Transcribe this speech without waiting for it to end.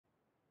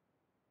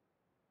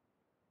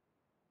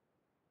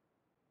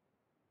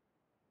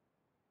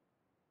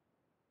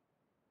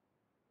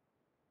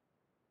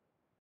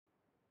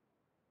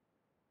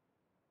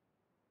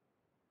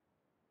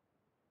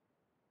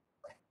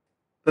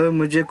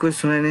मुझे कुछ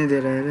सुनाई नहीं दे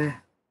रहा है रे।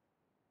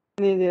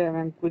 नहीं दे रहा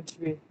मैम कुछ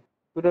भी,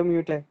 पूरा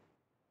म्यूट है।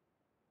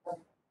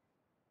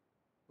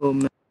 ओ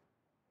मैं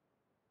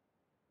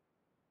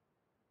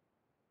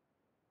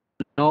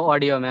No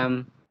audio, ma'am.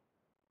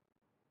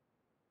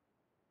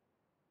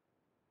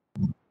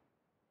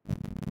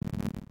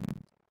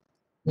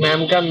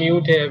 मैम का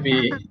म्यूट है अभी।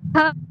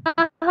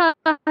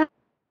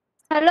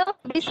 हेलो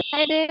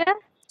डिसाइड है।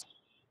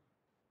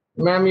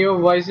 Ma'am your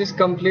voice is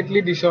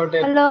completely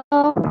डिसऑर्डेड। Hello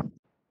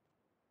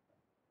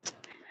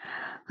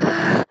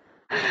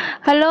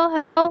hello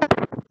hello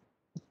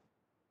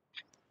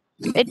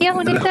এতিয়া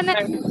শুনিছেনে?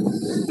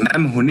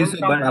 मैम শুনিছো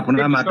বাট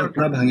আপোনাৰ মাতটো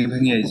পুৰা ভাঙি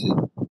ভাঙি আহিছে।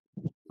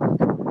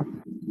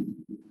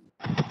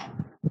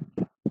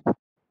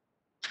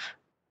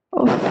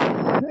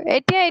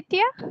 এতিয়া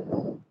এতিয়া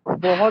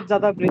बहुत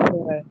ज्यादा ब्रेक हो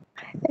रहा है।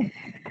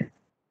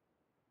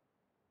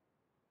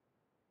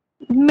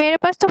 मेरे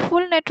पास तो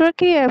फुल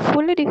नेटवर्क ही है,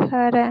 फुल ही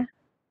दिखा रहा है।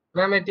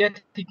 मैम এতিয়া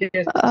ठीक है।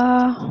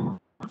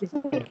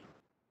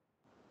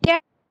 क्या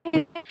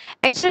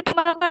एक्चुअली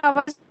तुम्हारा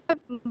आवाज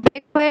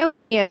ब्रेक हो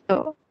गया तो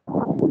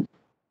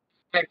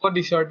एको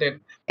डिसऑर्डेड।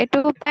 এটো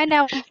উপায় নাই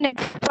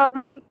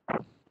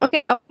ওকে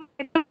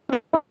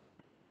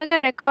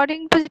ৰেকৰ্ডিং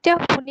টো যেতিয়া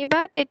শুনিবা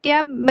তেতিয়া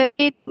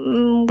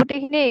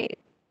গোটেইখিনি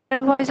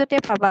ভইচতে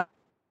পাবা।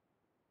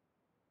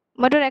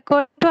 মইতো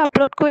ৰেকৰ্ডটো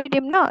আপলোড কৰি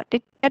দিম ন,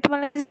 তেতিয়া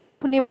তোমালোকে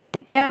শুনিবা,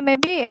 তেতিয়া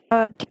মেবি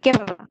ঠিকে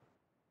পাবা।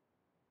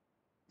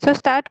 সো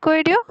স্টাৰ্ট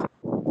কৰি দিও।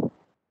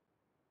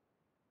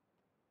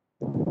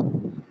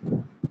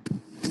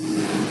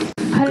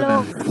 হেল্ল'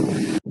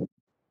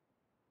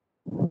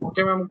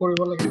 ओके मैम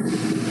কৰিব লাগে।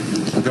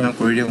 ওকে মই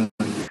কৰি দিম।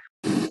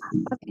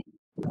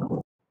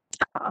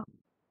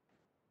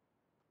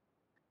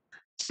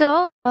 So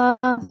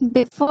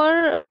before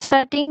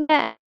starting the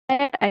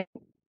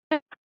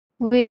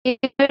we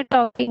were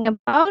talking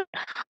about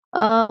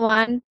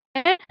one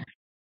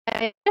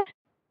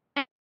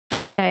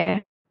tire.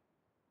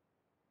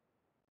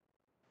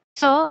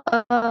 So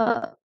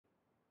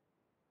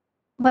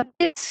what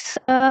is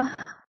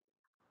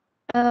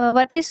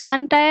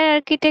one tire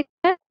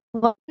architecture?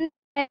 One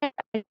tire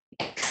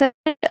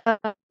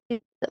architecture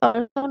is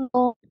also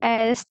known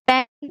as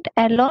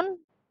stand-alone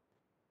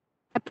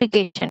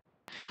application.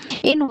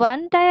 In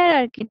one tire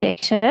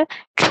architecture,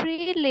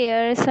 3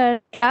 layers are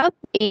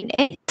clubbed in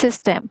a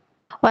system.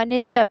 One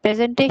is the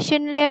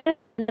presentation layer,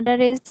 another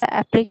is the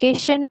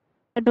application,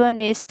 third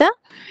one is the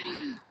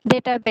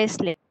database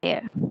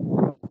layer.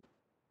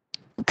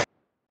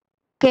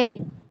 Okay.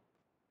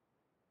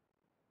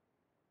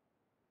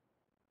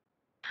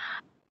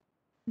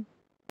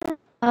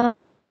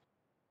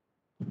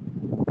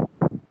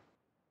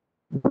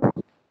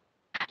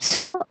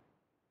 So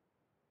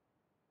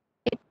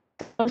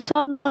it's also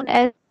known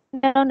as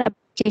standalone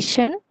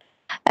application,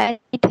 and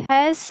it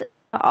has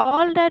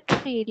all the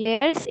 3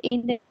 layers in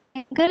a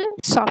single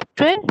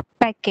software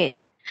package.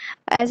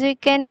 As we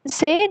can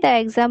say, the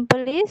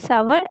example is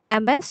our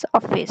MS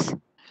Office.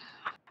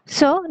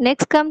 So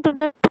next come to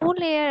the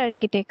 2-layer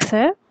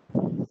architecture.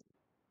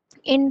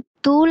 In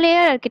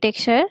 2-layer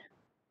architecture,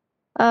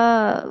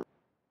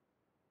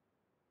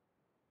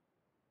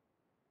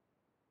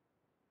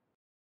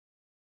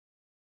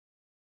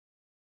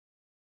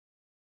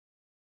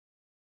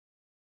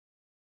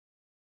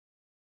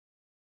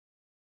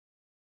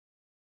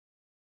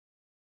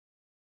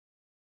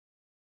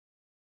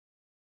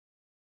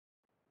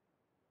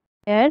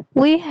 here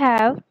we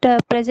have the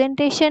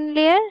presentation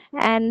layer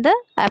and the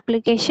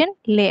application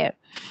layer.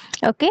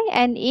 Okay,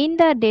 and in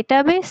the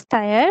database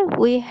tier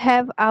we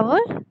have our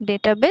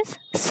database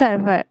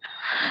server.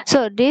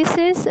 So this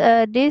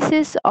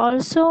is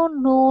also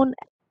known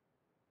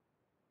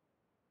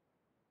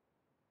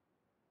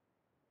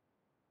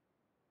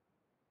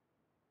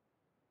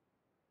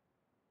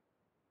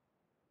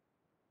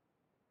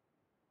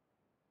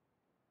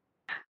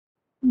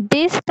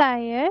this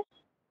tier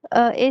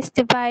is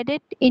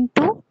divided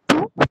into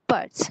 2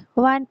 parts.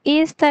 One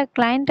is the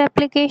client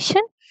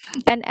application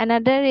and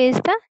another is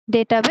the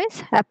database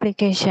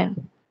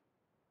application.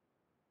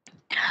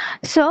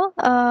 So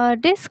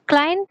this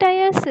client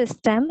tier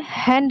system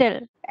handle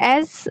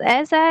as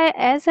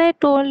I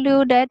told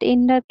you that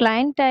in the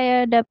client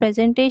tier the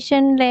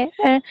presentation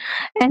layer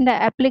and the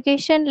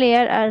application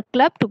layer are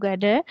clubbed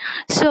together.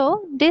 So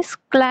this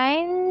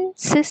client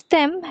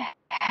system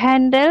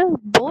handle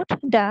both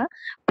the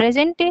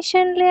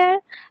presentation layer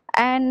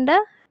and the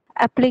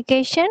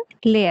application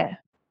layer.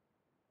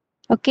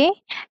 Okay,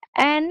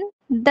 and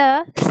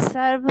the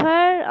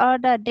server or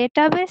the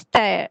database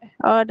tier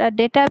or the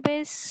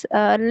database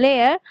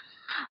layer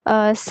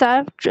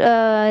served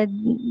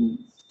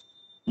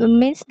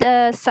means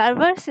the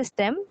server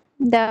system,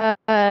 the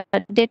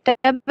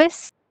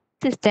database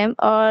system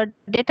or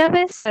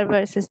database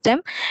server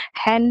system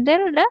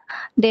handle the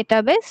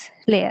database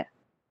layer.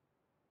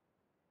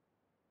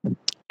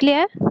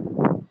 Clear?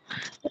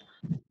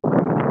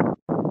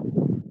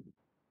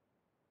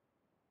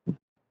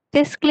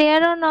 Is clear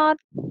or not?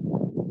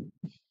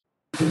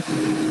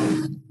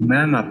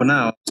 Ma'am আপোনাৰ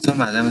অৱস্থা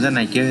মাজে মাজে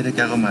নাইকিয়া হৈ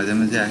থাকে আকৌ মাজে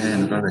মাজে আহে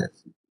এনেকুৱা হৈ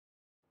আছে।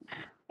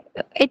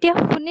 এতিয়া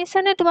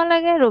শুনিছানে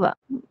তোমালোকে ৰবা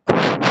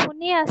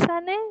শুনি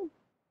আছানে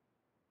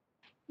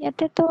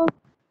ইয়াতেতো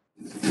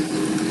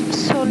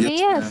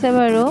চলিয়ে Yes, আছে ma'am.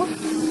 বাৰু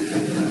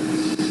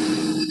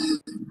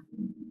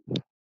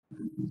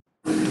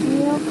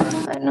কিয়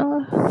জানো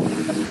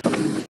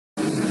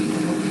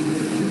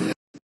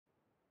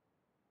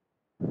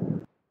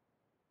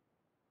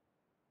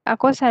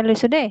আকৌ চাই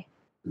লৈছো দেই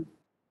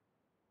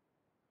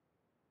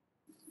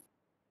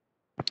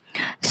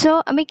So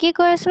আমি কি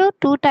কৈ আছিলো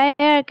টু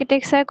টায়াৰ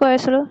আৰ্কিটেকচাৰ কৈ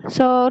আছিলো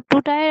so টু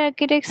টায়াৰ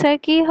আৰ্কিটেকচাৰ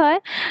কি হয়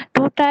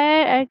two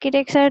tyre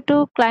আৰ্কিটেকচাৰটো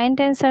client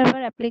and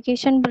server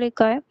application বুলি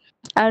কয়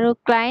আৰু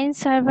ক্লায়েণ্ট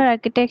চাৰ্ভাৰ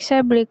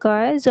আৰ্কিটেকচাৰ বুলি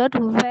কয় য'ত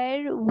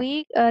where we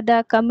the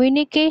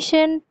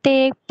communication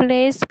take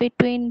place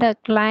between the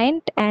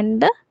client and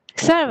the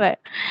server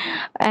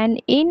and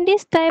in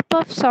this type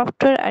of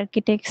software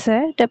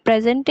architecture the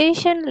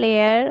presentation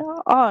layer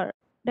or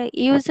the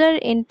user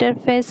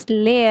interface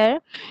layer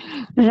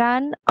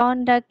run on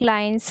the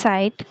client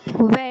side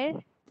where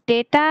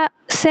data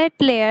set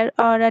layer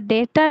or a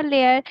data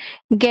layer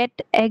get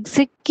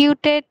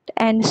executed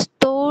and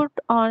stored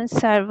on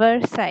server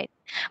side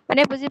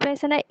মানে বুজি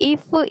পাইছা না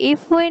if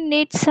we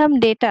need some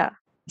data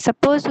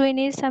suppose we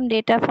need some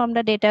data from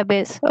the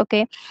database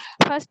okay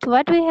first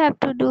what we have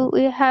to do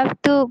we have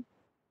to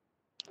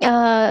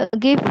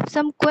give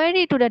some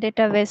query to the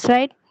database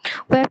right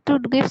we have to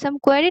give some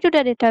query to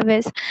the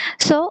database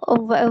so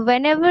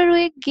whenever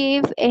we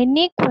give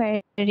any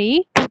query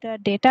to the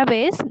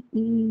database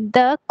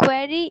the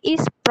query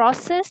is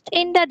processed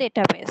in the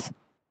database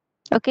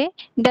okay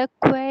the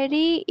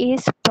query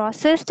is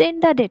processed in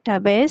the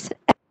database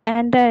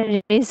and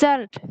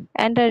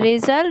the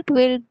result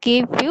will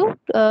give you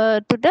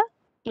to the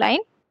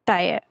client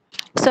tier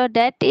so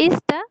that is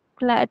the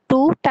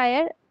two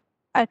tier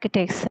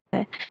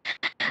architecture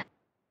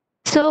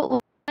so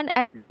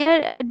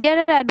there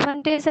are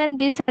advantages and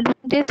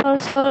disadvantages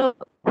also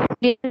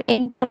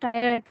in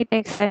two-tier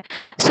architecture.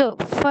 So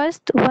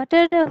first, what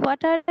are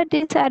the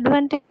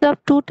disadvantages of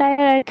two-tier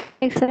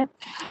architecture?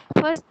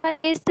 First one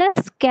is the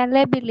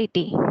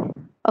scalability.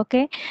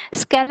 Okay,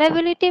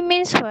 scalability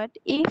means what?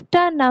 If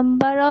the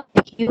number of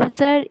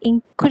user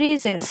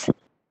increases,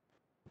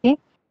 okay,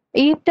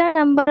 if the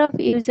number of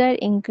user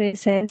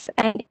increases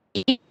and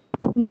if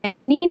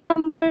many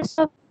numbers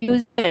of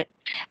users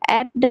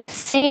at the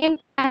same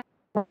time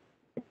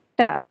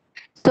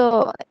so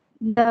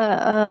the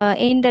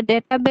in the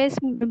database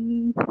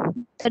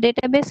the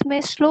database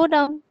may slow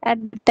down at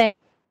the time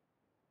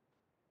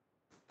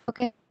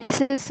okay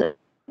this is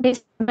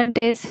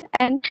disadvantage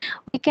and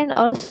we can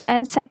also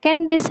and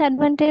second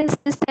disadvantage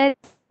is that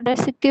the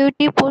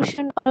security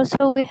portion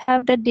also we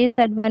have the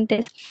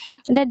disadvantage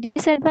the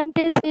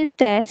disadvantage is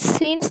that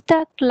since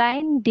the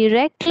client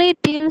directly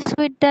deals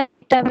with the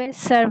database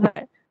server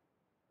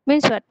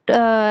means what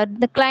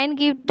the client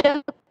give the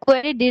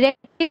query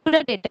directly to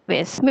the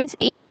database means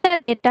in the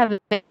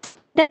database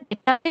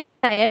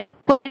layer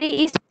query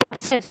is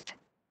processed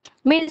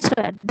means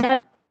what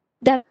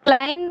the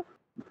client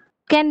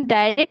can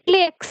directly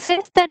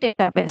access the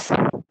database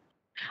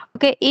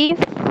okay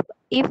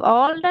if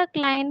all the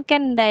client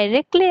can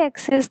directly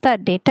access the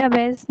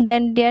database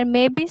then there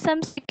may be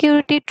some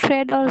security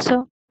threat also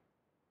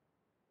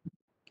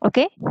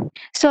okay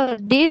so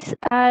these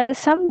are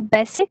some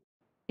basic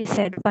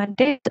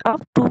disadvantages of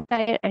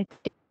two-tier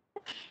architecture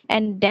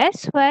and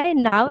that's why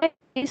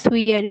nowadays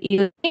we are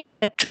using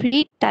the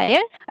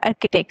three-tier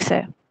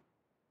architecture.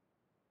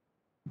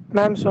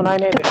 Ma'am सुनाई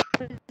नहीं दे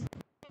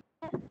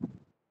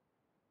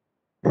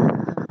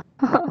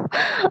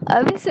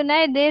अभी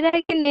सुनाई दे रहा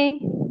है कि नहीं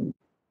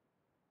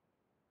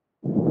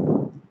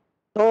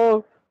तो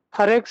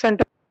हर एक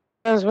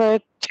सेंटेंस में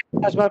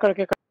 5 बार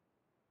करके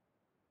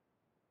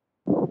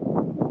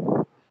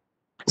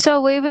So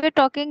we were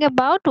talking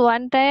about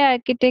one-tier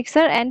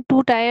architecture and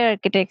two-tier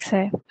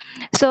architecture.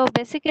 So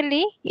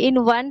basically,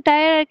 in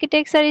one-tier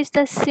architecture is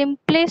the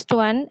simplest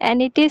one,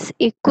 and it is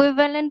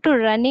equivalent to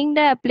running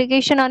the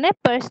application on a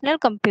personal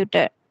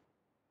computer.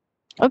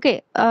 Okay,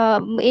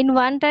 in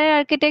one-tier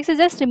architecture,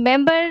 just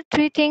remember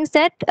three things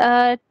that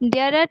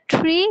there are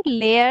three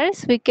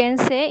layers we can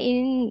say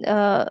in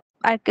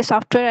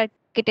software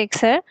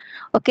architecture.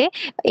 Okay,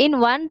 in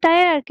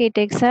one-tier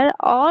architecture,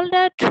 all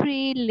the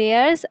three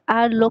layers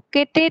are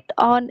located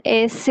on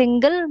a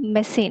single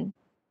machine.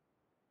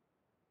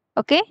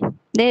 Okay,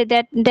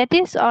 that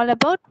is all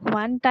about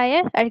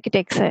one-tier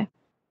architecture.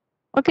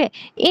 Okay,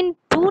 in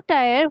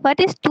two-tier, what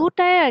is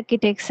two-tier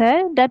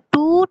architecture? The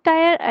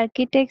two-tier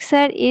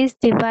architecture is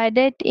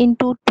divided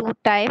into two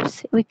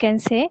types, we can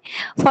say.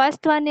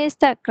 First one is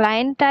the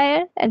client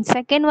tier and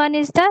second one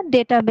is the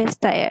database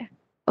tier.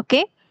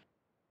 Okay.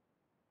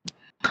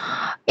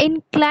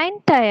 In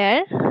client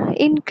tier,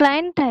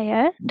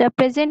 the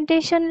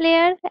presentation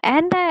layer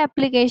and the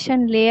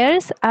application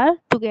layers are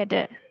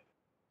together.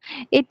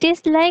 It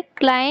is like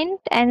client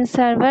and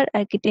server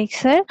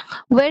architecture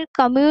where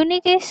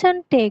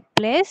communication take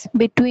place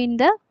between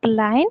the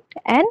client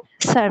and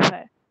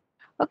server.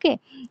 Okay,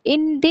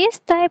 in this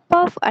type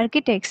of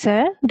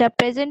architecture, the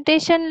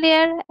presentation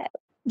layer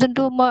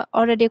যোনটো মই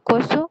already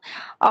কৈছো,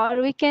 or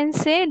we can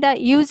say the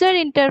user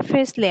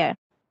interface layer.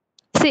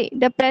 See,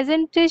 the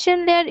presentation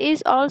layer is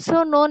also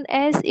known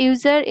as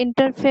user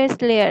interface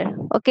layer.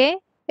 Okay,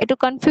 eto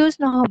confuse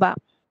নহবা.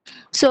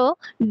 So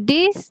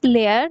this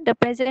layer, the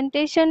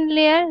presentation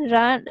layer,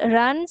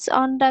 runs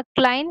on the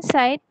client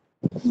side,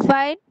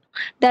 while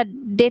the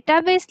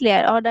database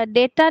layer or the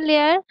data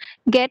layer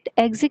get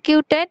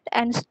executed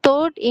and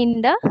stored in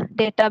the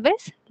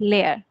database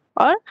layer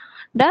or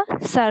the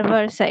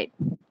server side.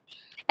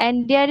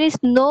 And there is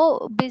no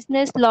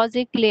business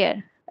logic layer.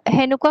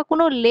 হেনেকুৱা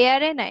কোনো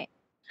layer নাই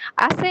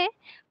আছে,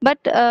 but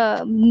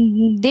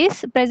this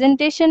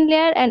presentation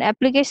layer and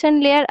application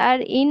layer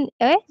are in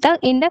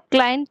the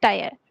client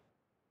tier.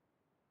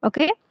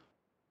 Okay,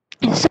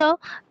 so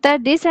the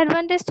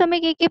disadvantage to me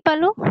ki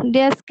palu,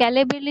 their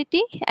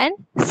scalability and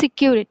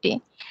security.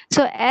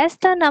 So as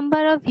the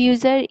number of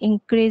user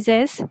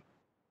increases,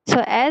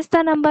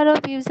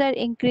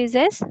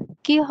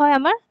 ki hoy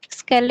amar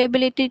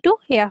scalability to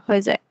here hoy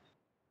jay.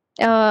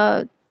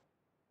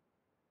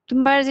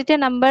 Tumbar jete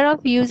number of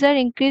user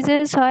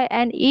increases hoy,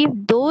 and if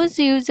those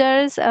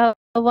users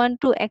want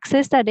to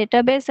access the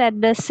database at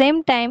the same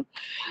time,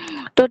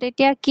 to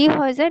tetia ki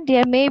hoy jay,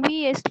 there may be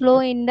a slow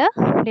in the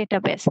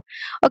database.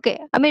 Okay,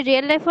 I mean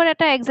real life for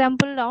eta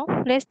example now.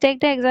 Let's take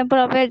the example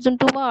of a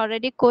juntu moi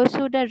already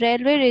koisu, the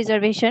railway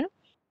reservation.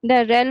 The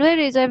railway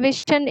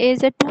reservation is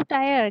a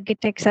two-tier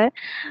architecture.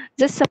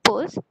 Just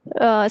suppose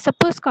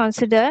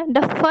consider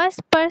the first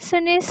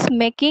person is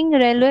making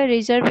railway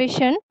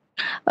reservation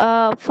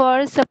for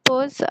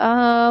suppose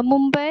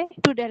Mumbai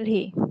to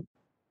Delhi.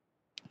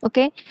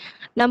 Okay,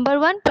 number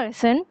one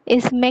person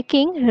is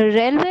making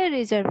railway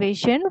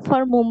reservation for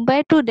Mumbai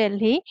to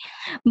Delhi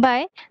by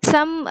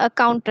some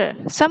counter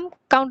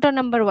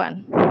number one,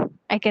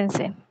 I can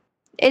say.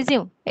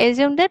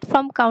 Assume that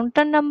from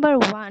counter number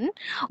one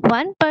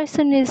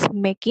person is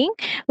making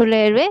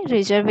railway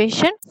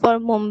reservation for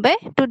Mumbai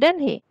to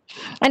Delhi,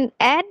 and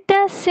at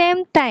the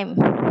same time,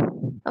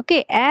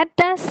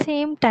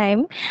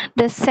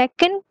 the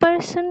second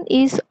person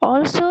is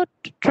also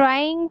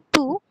trying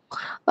to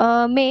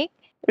make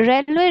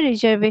railway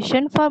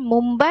reservation for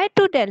Mumbai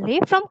to Delhi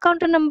from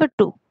counter number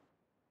 2.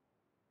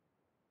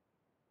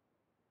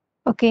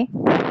 Okay,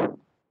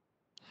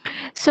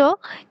 so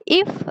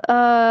if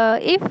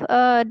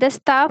the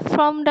staff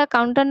from the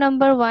counter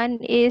number 1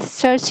 is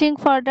searching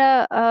for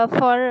the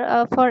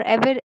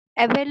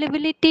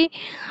availability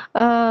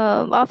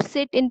of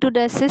seat into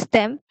the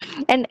system,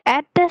 and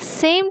at the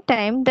same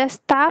time the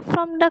staff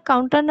from the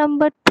counter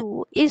number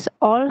 2 is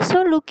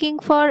also looking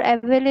for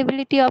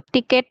availability of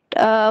ticket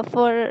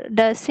for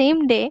the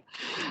same day,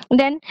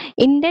 then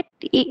in that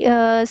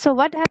so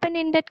what happened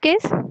in that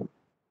case?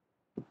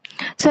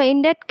 So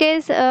in that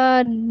case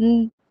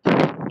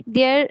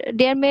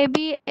there may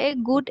be a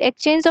good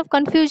exchange of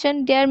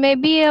confusion, there may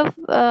be a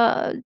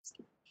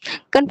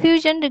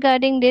confusion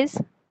regarding this.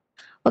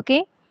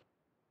 Okay,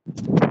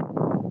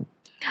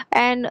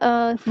 and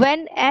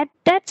when at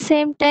that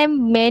same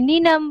time many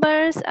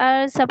numbers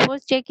are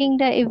suppose checking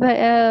the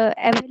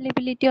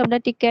availability of the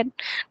ticket,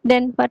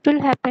 then what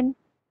will happen?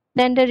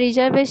 Then the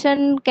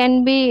reservation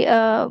can be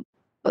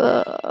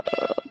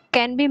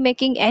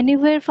making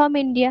anywhere from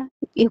India.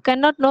 You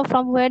cannot know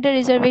from where the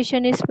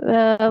reservation is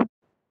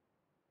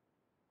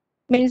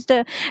means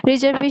the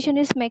reservation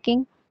is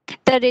making.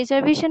 The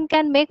reservation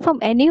can make from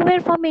anywhere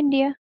from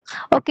India.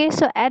 Okay,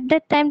 so at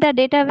that time the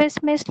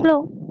database may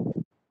slow.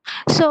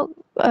 So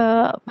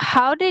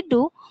how they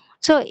do?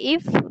 So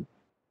if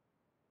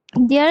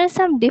there is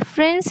some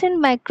difference in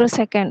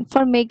microsecond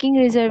for making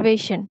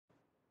reservation,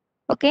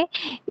 okay,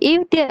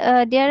 if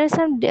there is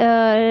some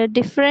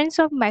difference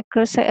of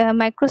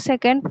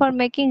microsecond for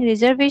making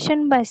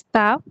reservation by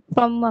staff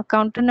from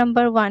counter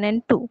number 1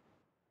 and 2.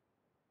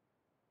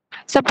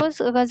 Suppose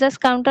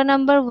just counter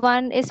number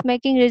 1 is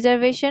making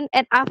reservation,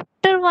 and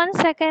after 1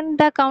 second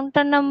the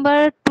counter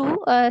number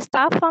 2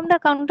 staff from the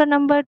counter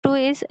number 2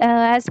 is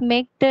has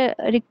make the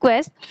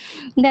request,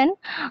 then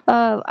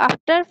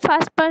after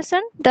first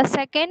person the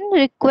second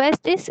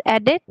request is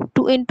added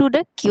to into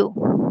the queue.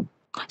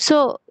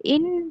 So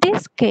in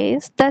this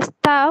case the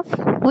staff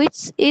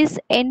which is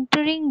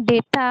entering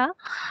data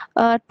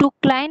to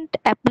client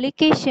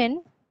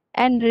application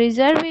and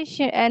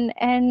reservation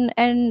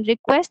and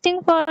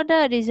requesting for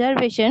the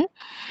reservation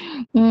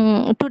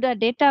to the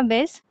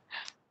database,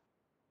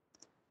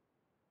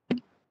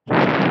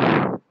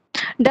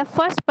 the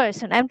first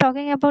person, I'm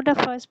talking about the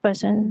first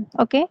person.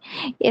 Okay,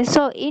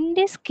 so in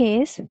this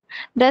case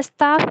the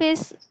staff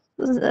is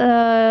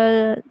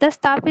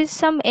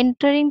some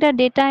entering the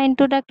data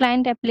into the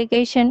client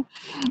application,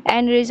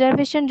 and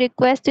reservation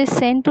request is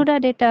sent to the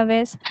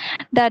database.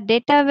 The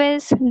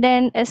database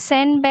then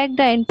send back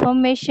the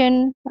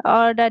information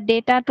or the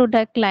data to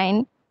the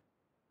client.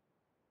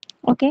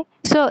 Okay,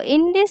 so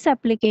in this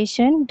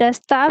application the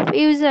staff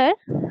user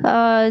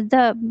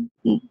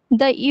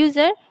the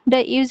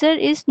user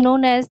is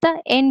known as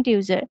the end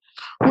user,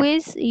 who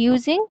is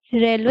using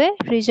railway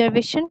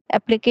reservation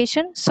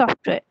application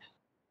software.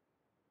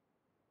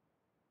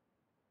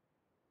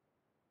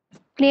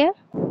 clear?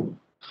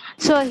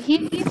 So he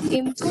gives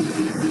input.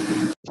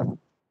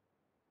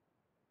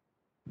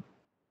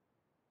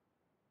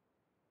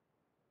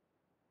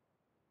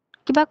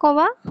 Kiba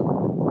koba?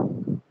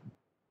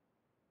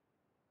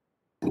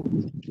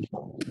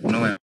 No,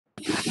 ma'am.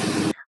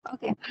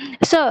 Okay.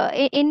 So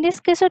in this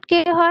case,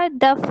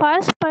 the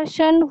first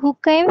person who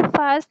came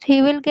first,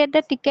 he will get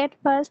the ticket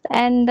first,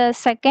 and the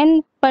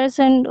second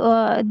person,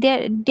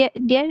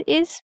 there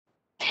is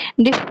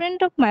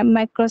different of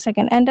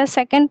microsecond, and the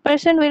second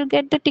person will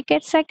get the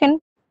ticket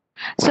second.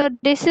 So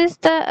this is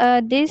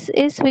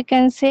we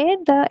can say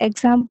the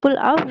example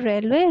of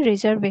railway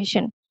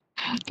reservation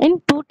in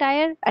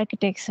two-tier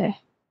architecture.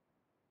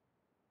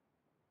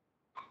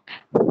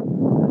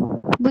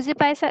 বুজি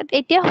পাইছা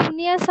এতিয়া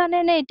শুনি আছা নে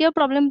নে এতিয়া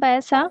problem পাই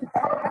আছা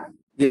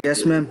Yes,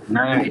 ma'am.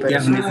 নাই এতিয়া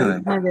শুনিছো ma'am.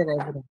 सुना दे रहा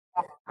है पूरा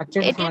अच्छे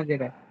से सुना दे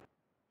रहा है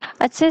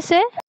अच्छे से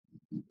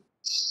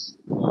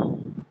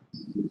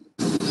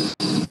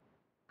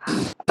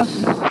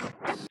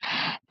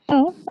तो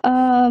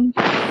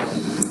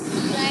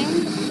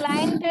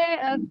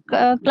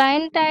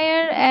client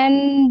tier and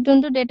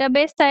যোনটো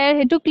database tier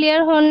হেতু clear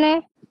হল নে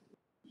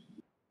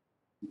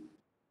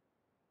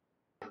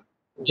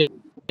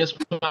Yes,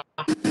 ma'am.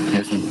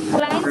 Yes, ma'am.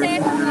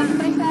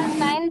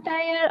 client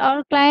tier or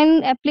client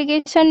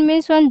application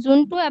means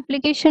যোনটো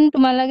application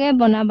তোমালোকে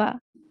বনাবা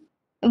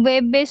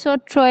web based or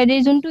through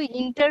to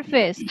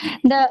interface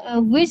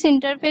which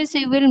interface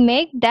you will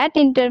make that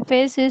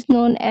interface is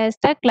known as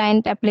the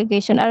client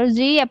application aru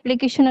ji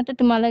application ate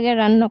tumalage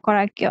run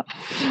nokora kyo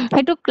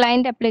hetu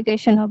client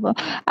application hobo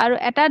aru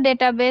eta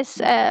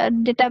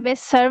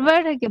database server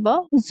thakibo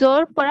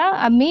jor pora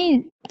ami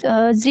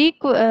ji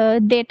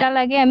data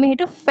lage ami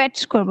hetu fetch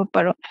koribo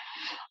paro.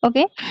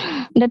 Okay,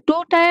 the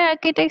two-tier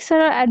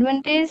architectural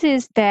advantage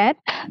is that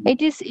it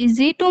is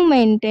easy to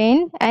maintain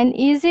and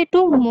easy to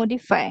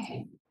modify.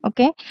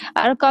 Okay,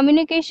 our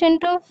communication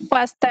to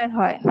faster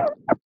hoy.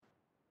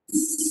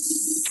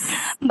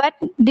 But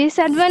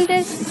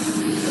disadvantage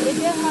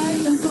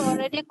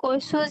already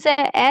কৈছো যে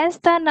as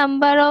the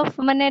number of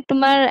মানে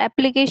তোমার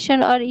application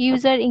or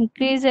user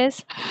increases,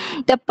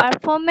 the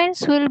performance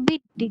will be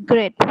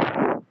degrade.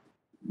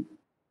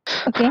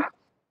 Okay.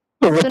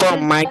 रुको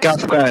mic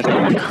off कर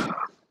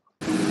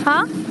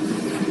Huh?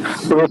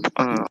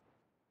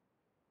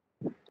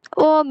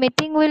 Oh,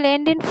 meeting will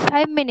end in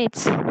 5 minutes.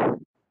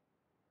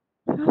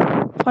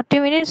 40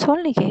 minutes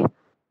only.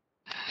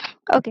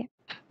 Okay,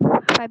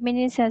 5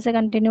 minutes ऐसे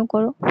continue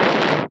करो.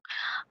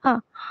 हाँ,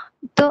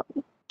 तो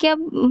क्या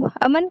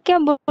अमन क्या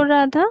बोल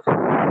रहा था?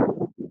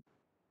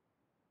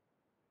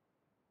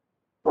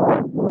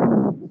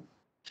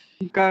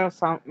 का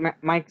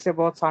माइक से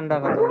बहुत साउंड आ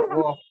रहा था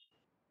वो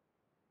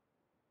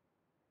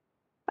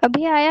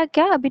अभी आया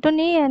क्या? अभी तो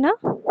नहीं है ना?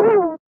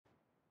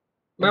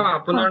 Ma'am,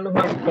 আপোনাৰ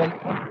নহয় কম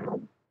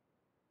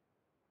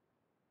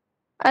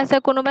আচ্ছা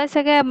কোনোবাই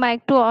চাগে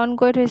মাইকটো অন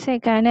কৰি থৈছে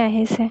সেইকাৰণে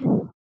আহিছে.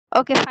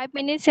 Okay, 5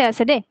 minutes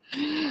আছে দে.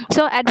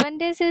 So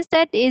advantage is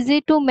that easy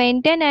to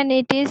maintain and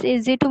it is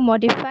easy to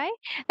modify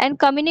and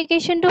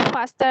communication to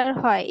faster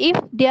hoy if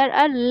there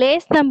are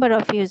less number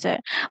of user.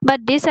 But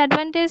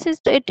disadvantage is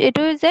it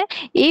is that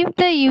if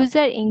the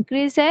user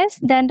increases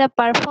then the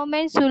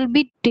performance will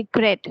be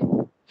degrade.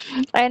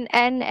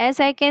 And as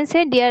I can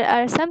say there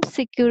are some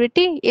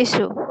security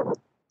issue.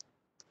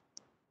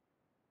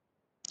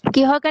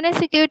 কিহৰ কাৰণে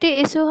security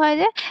issue হয়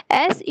যে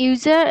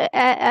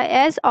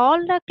as all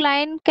the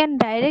client can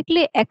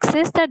directly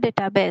access the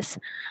database,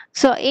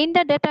 so in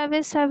the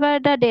database server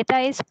the data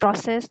is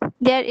processed,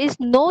 there is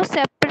no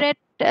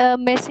separate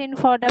machine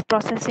for the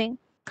processing.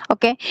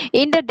 Okay,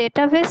 in the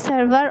database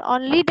server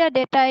only the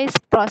data is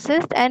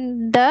processed and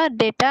the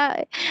data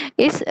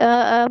is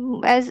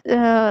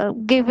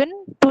given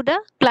to the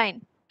client.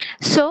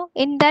 So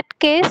in that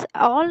case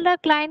all the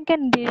client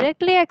can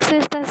directly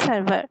access the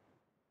server,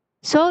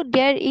 so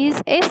there is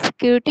a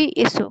security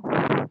issue.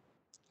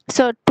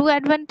 So two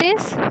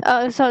advantage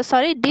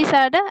these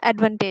are the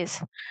advantage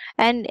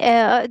and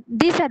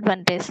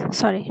disadvantage,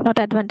 sorry not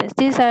advantage,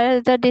 these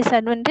are the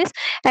disadvantage.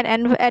 And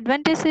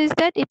advantage is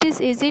that it is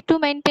easy to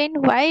maintain.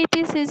 Why it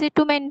is easy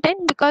to maintain?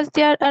 Because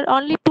there are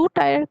only two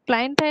tier,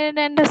 client tier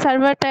and the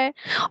server tier.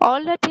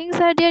 All the things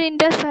are there in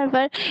the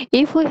server.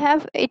 If we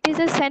have, it is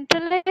a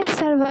centralized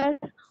server.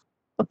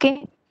 Okay,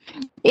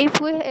 if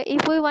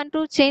we want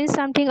to change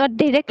something or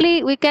directly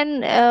we can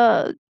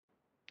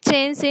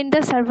change in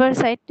the server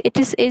side, it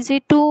is easy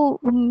to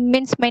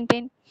means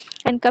maintain,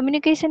 and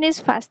communication is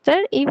faster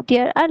if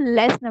there are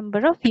less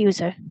number of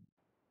user.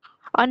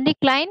 Only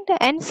client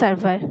and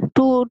server,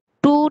 two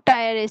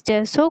tier is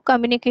there, so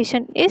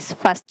communication is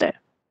faster.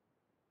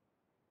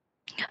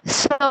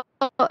 So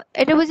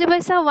এটা বুঝি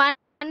পাইছা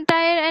one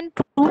tier and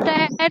two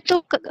tier to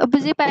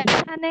বুঝি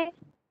পাইছা নে?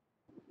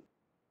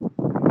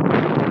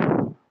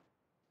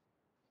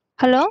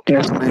 Hello?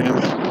 Yes, ma'am.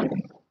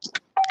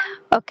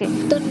 Okay,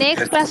 so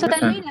next class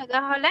আমি লাগা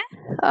হলে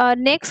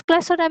next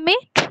class আমি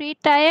 3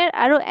 tier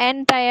আৰু n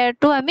tier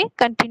to আমি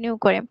continue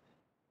কৰিম.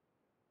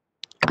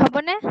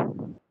 হবনে?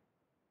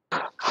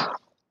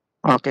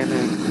 Okay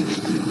ma'am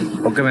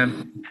Okay, ma'am.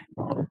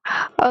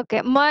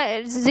 Okay, মই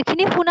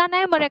যিখিনি শুনা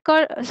নাই মই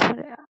ৰেকৰ্ড